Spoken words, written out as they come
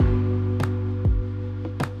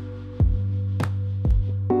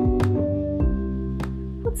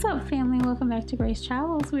back to Grace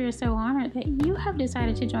Travels. We are so honored that you have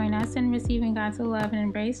decided to join us in receiving God's love and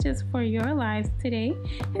embrace just for your lives today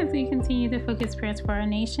as we continue the focus prayers for our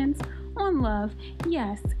nations on love,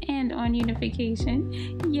 yes, and on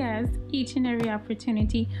unification, yes, each and every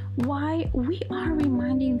opportunity. Why we are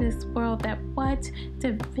reminding this world that what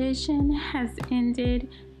division has ended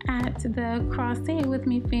at the cross. Say it with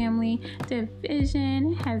me, family.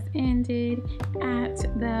 Division has ended at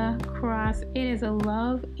the cross. It is a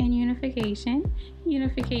love and unification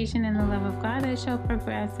in the love of God that shall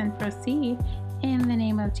progress and proceed in the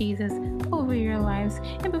name of Jesus over your lives.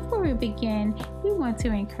 And before we begin, we want to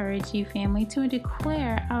encourage you, family, to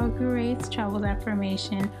declare our Grace Travels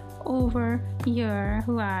affirmation over your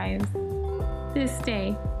lives. This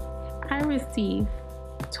day, I receive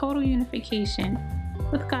total unification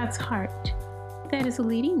with God's heart that is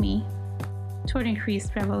leading me toward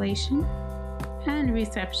increased revelation and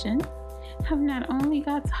reception of not only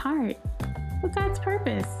God's heart, but God's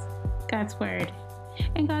purpose, God's word,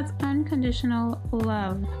 and God's unconditional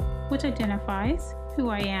love, which identifies who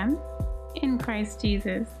I am in Christ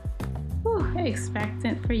Jesus.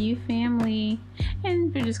 Expectant for you, family.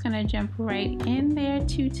 And we're just going to jump right in there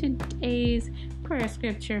to today's prayer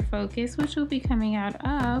scripture focus, which will be coming out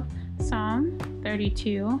of Psalm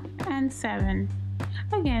 32 and 7.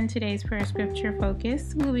 Again, today's prayer scripture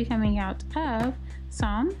focus will be coming out of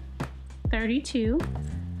Psalm 32,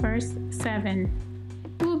 verse 7.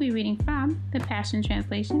 We'll be reading from the Passion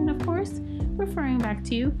Translation, and of course, referring back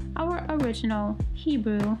to our original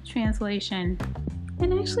Hebrew translation.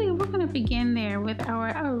 And actually, we're going to begin there with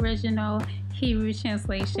our original Hebrew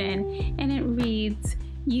translation, and it reads,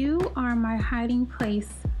 "You are my hiding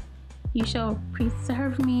place. You shall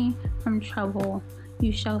preserve me from trouble.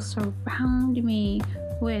 You shall surround me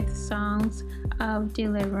with songs of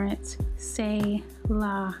deliverance.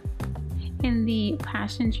 Selah." In the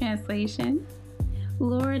Passion Translation,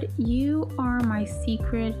 "Lord, you are my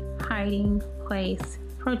secret hiding place,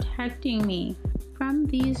 protecting me from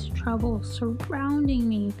these troubles, surrounding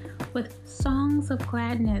me with songs of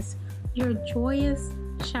gladness. Your joyous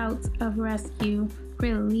shouts of rescue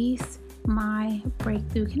release my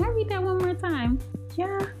breakthrough." Can I read that one more time?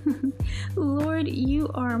 Yeah. "Lord, you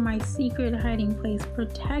are my secret hiding place,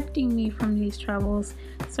 protecting me from these troubles,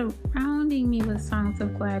 surrounding me with songs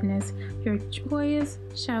of gladness. Your joyous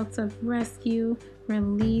shouts of rescue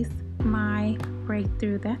release my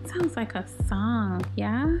breakthrough." That sounds like a song,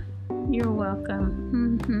 yeah? You're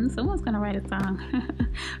welcome. Someone's gonna write a song.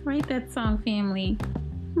 Write that song, family.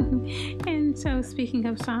 And so, speaking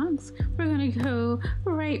of songs, we're going to go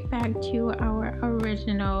right back to our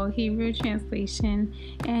original Hebrew translation.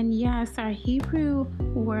 And yes, our Hebrew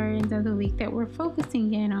word of the week that we're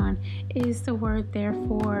focusing in on is the word there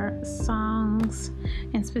for songs,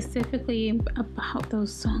 and specifically about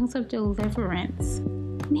those songs of deliverance.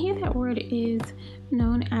 And here that word is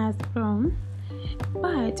known as rom,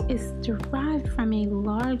 but it's derived from a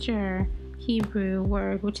larger Hebrew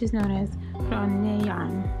word which is known as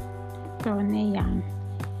roneyan,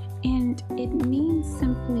 and it means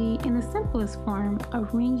simply, in the simplest form, a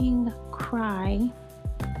ringing cry,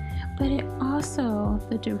 but it also,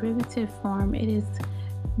 the derivative form, it is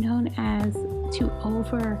known as to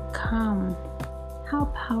overcome. How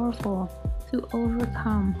powerful, to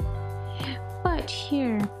overcome. But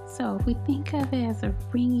here, so if we think of it as a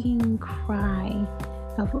ringing cry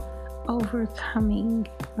of overcoming,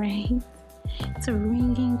 right? It's a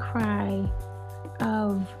ringing cry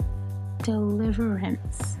of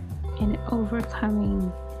deliverance and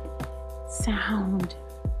overcoming sound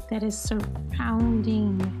that is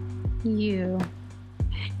surrounding you.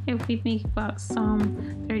 If we think about Psalm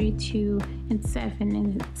 32 and 7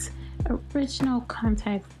 in its original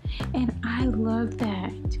context, and I love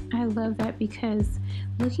that. I love that because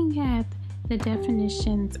looking at the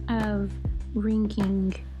definitions of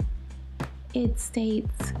ringing, it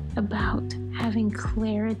states about having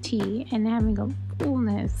clarity and having a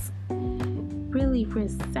fullness, really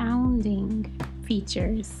resounding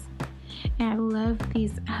features. And I love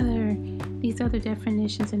these other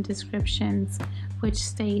definitions and descriptions which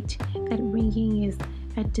state that ringing is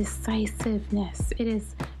a decisiveness. It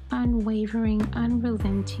is unwavering,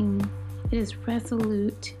 unrelenting. It is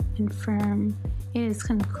resolute and firm. It is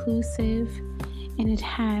conclusive, and it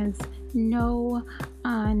has no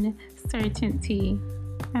uncertainty.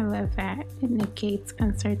 I love that. It negates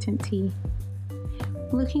uncertainty.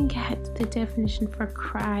 Looking at the definition for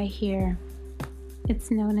cry here,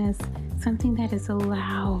 it's known as something that is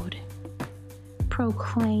loud,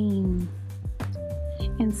 proclaim,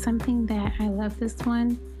 and something that, I love this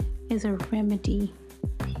one, is a remedy.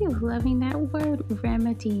 You're loving that word,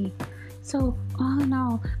 remedy. So, all in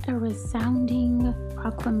all, a resounding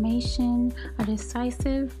proclamation, a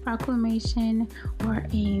decisive proclamation, or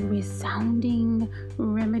a resounding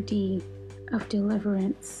remedy of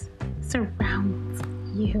deliverance surrounds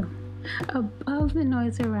you. Above the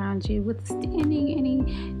noise around you, withstanding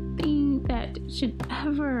anything that should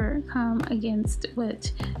ever come against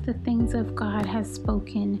what the things of God has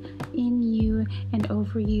spoken in you and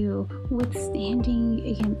over you, withstanding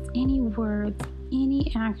against any words,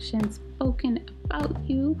 any actions spoken about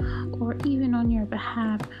you or even on your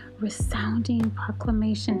behalf, resounding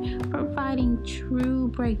proclamation, providing true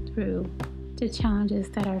breakthrough to challenges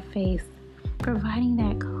that are faced, providing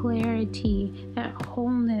that clarity, that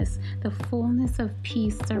wholeness, the fullness of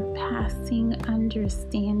peace surpassing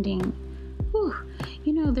understanding. Whew.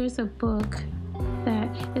 You know, there's a book that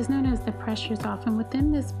is known as The Pressure's Off, and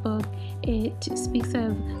within this book it speaks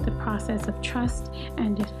of the process of trust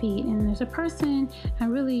and defeat. And there's a person,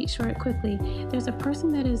 and really short quickly, there's a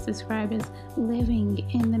person that is described as living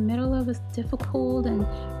in the middle of difficult and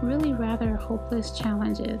really rather hopeless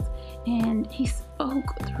challenges, and he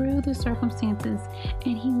spoke through the circumstances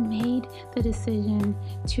and he made the decision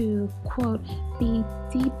to, quote, be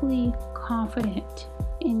deeply confident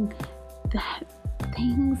in that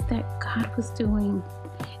things that God was doing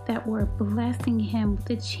that were blessing him with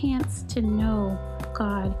the chance to know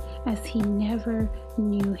God as he never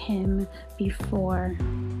knew him before.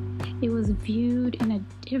 It was viewed in a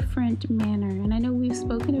different manner. And I know we've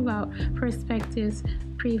spoken about perspectives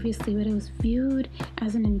previously, but it was viewed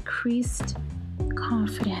as an increased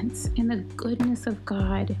confidence in the goodness of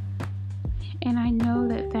God. And I know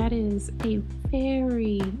that that is a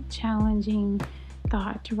very challenging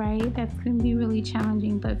thought, right? That's going to be really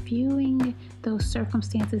challenging, but viewing those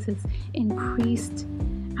circumstances as increased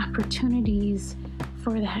opportunities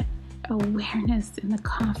for that awareness and the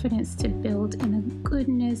confidence to build in the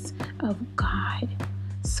goodness of God.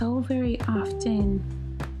 So very often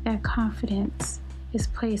that confidence is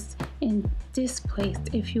displaced,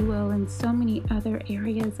 if you will, in so many other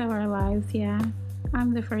areas of our lives. Yeah,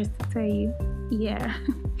 I'm the first to tell you, yeah,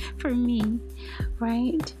 for me,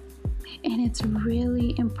 right? And it's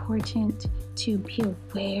really important to be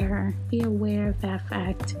aware of that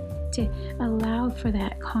fact, to allow for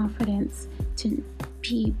that confidence to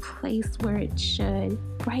be placed where it should,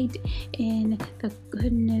 right in the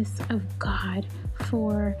goodness of God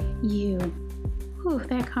for you. Whew,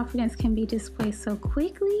 that confidence can be displaced so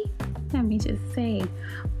quickly, let me just say,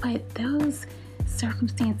 but those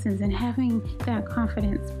circumstances and having that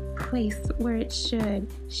confidence placed where it should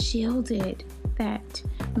shielded that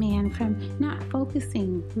man from not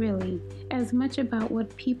focusing really as much about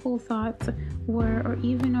what people thought were, or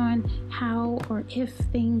even on how or if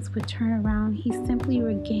things would turn around. He simply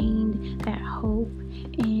regained that hope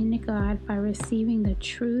in God by receiving the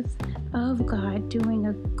truth of God doing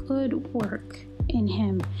a good work in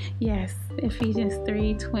him. Yes, Ephesians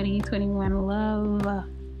 3:20-21, love,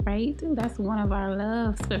 right? That's one of our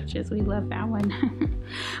love scriptures. We love that one.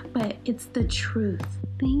 But it's the truth.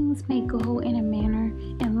 Things may go in a manner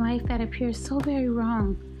in life that appears so very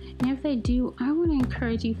wrong. And if they do, I want to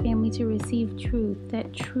encourage you, family, to receive truth.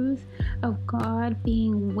 That truth of God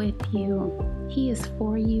being with you. He is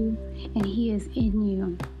for you and he is in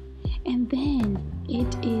you. And then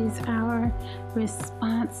it is our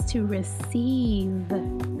response to receive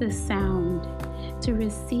the sound, to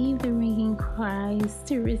receive the ringing cries,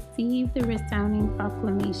 to receive the resounding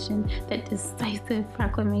proclamation, that decisive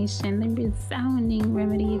proclamation, the resounding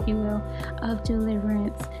remedy, if you will, of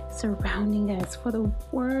deliverance surrounding us. For the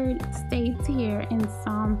word states here in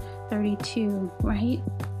Psalm 32, right?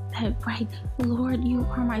 That, right, Lord, you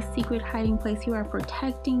are my secret hiding place. You are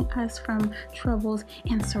protecting us from troubles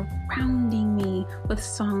and surrounding me with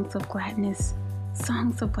songs of gladness.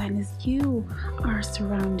 Songs of gladness. You are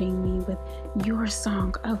surrounding me with your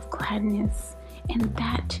song of gladness. And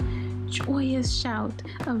that joyous shout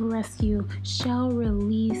of rescue shall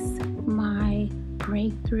release my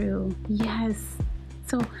breakthrough. Yes.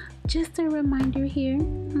 So just a reminder here,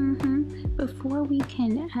 before we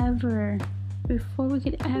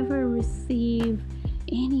could ever receive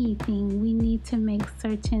anything, we need to make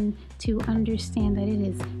certain to understand that it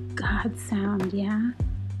is God's sound, yeah?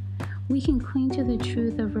 We can cling to the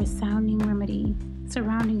truth of resounding remedy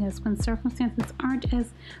surrounding us when circumstances aren't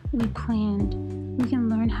as we planned. We can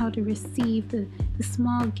learn how to receive the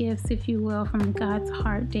small gifts, if you will, from God's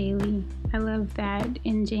heart daily. I love that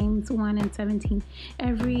in James 1:17.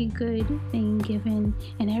 Every good thing given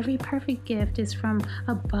and every perfect gift is from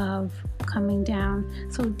above, coming down.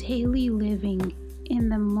 So daily living in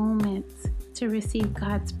the moments to receive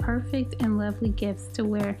God's perfect and lovely gifts to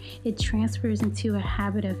where it transfers into a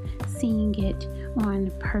habit of seeing it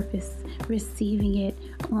on purpose, receiving it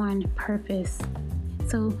on purpose.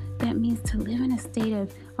 So that means to live in a state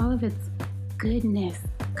of all of its goodness,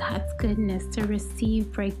 God's goodness, to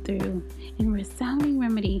receive breakthrough and resounding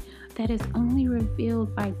remedy that is only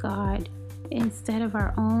revealed by God instead of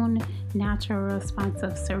our own natural response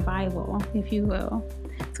of survival, if you will.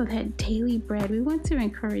 So that daily bread, we want to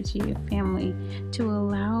encourage you, family, to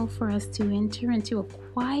allow for us to enter into a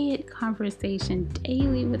quiet conversation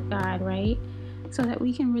daily with God, right? So that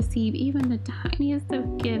we can receive even the tiniest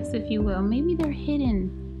of gifts, if you will. Maybe they're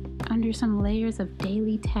hidden under some layers of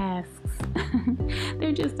daily tasks.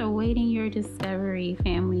 They're just awaiting your discovery,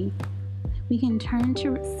 family. We can turn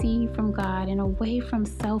to receive from God and away from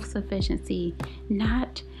self-sufficiency,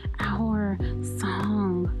 not our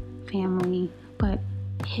song, family, but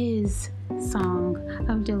His song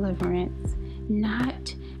of deliverance,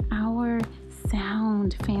 not our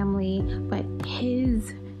sound, family, but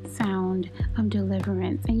His sound of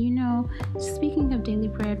deliverance. And speaking of daily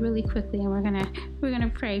bread, really quickly, and we're gonna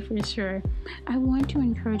pray for sure. I want to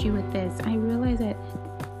encourage you with this. I realize that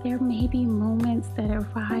there may be moments that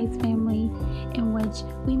arise, family, in which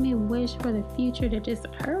we may wish for the future to just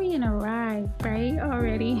hurry and arrive, right,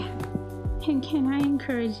 already. And can I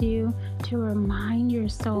encourage you to remind your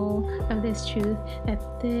soul of this truth,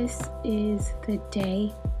 that this is the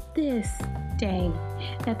day,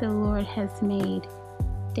 that the Lord has made.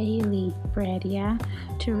 Daily bread,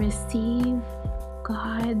 to receive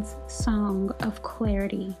God's song of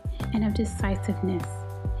clarity and of decisiveness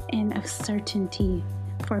and of certainty,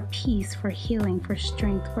 for peace, for healing, for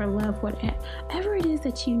strength, for love, whatever it is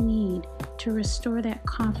that you need to restore that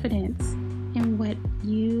confidence in what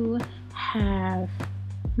you have,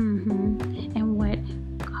 and what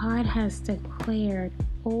God has declared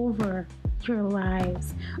over your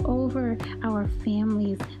lives, over our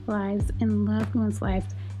families' lives and loved ones'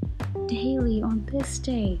 lives, daily on this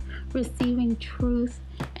day, receiving truth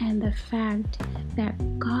and the fact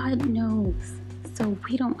that God knows, so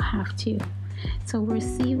we don't have to. So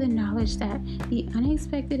receive the knowledge that the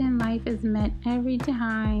unexpected in life is met every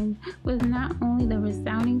time with not only the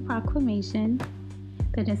resounding proclamation,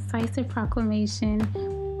 the decisive proclamation,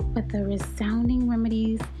 but the resounding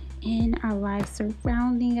remedies in our lives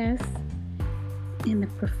surrounding us, in the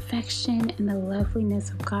perfection and the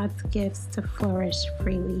loveliness of God's gifts to flourish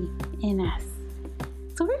freely in us.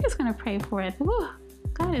 So we're just going to pray for it. Woo,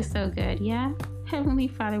 God is so good, yeah? Heavenly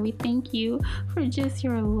Father, we thank you for just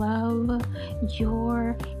your love,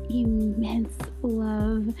 your immense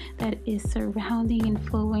love that is surrounding and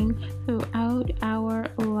flowing throughout our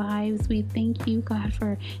lives. We thank you, God,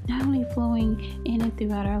 for not only flowing in and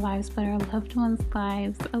throughout our lives, but our loved ones'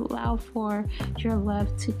 lives. Allow for your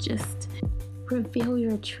love to just reveal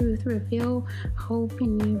your truth, reveal hope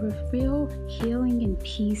in you, reveal healing and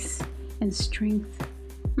peace and strength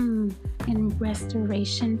and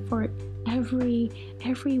restoration for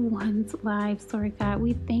everyone's lives, Lord God.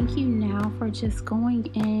 We thank you now for just going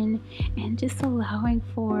in and just allowing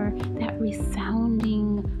for that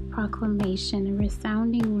resounding proclamation, a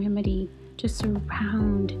resounding remedy to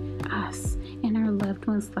surround us and our loved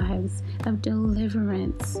ones' lives of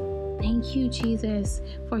deliverance. Thank you, Jesus,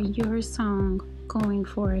 for your song going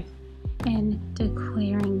forth and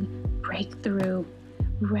declaring breakthrough,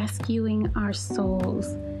 rescuing our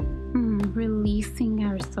souls, releasing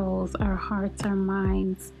our souls, our hearts, our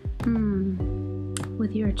minds,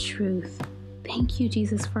 with your truth. Thank you,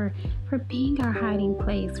 Jesus, for being our hiding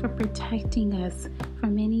place, for protecting us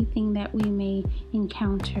from anything that we may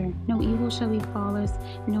encounter. No evil shall befall us,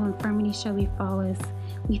 no infirmity shall befall us.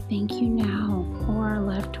 We thank you now for our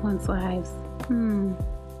loved ones' lives.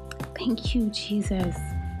 Thank you, Jesus,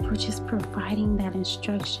 for just providing that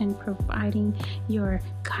instruction, providing your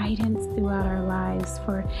guidance throughout our lives,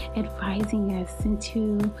 for advising us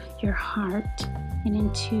into your heart and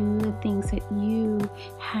into the things that you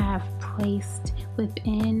have placed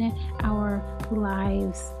within our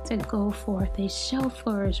lives to go forth. They shall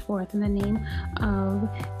flourish forth in the name of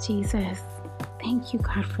Jesus. Thank you,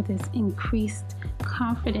 God, for this increased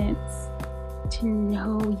confidence to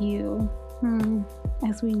know you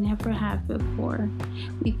as we never have before.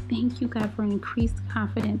 We thank you, God, for an increased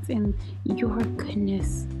confidence in your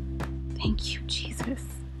goodness. Thank you, Jesus.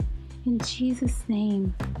 In Jesus'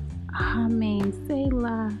 name, amen.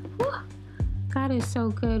 Selah. God is so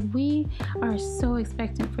good. We are so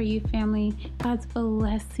expectant for you, family. God's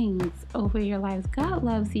blessings over your lives. God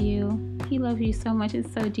loves you. He loves you so much,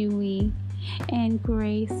 and so do we. And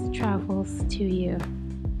grace travels to you.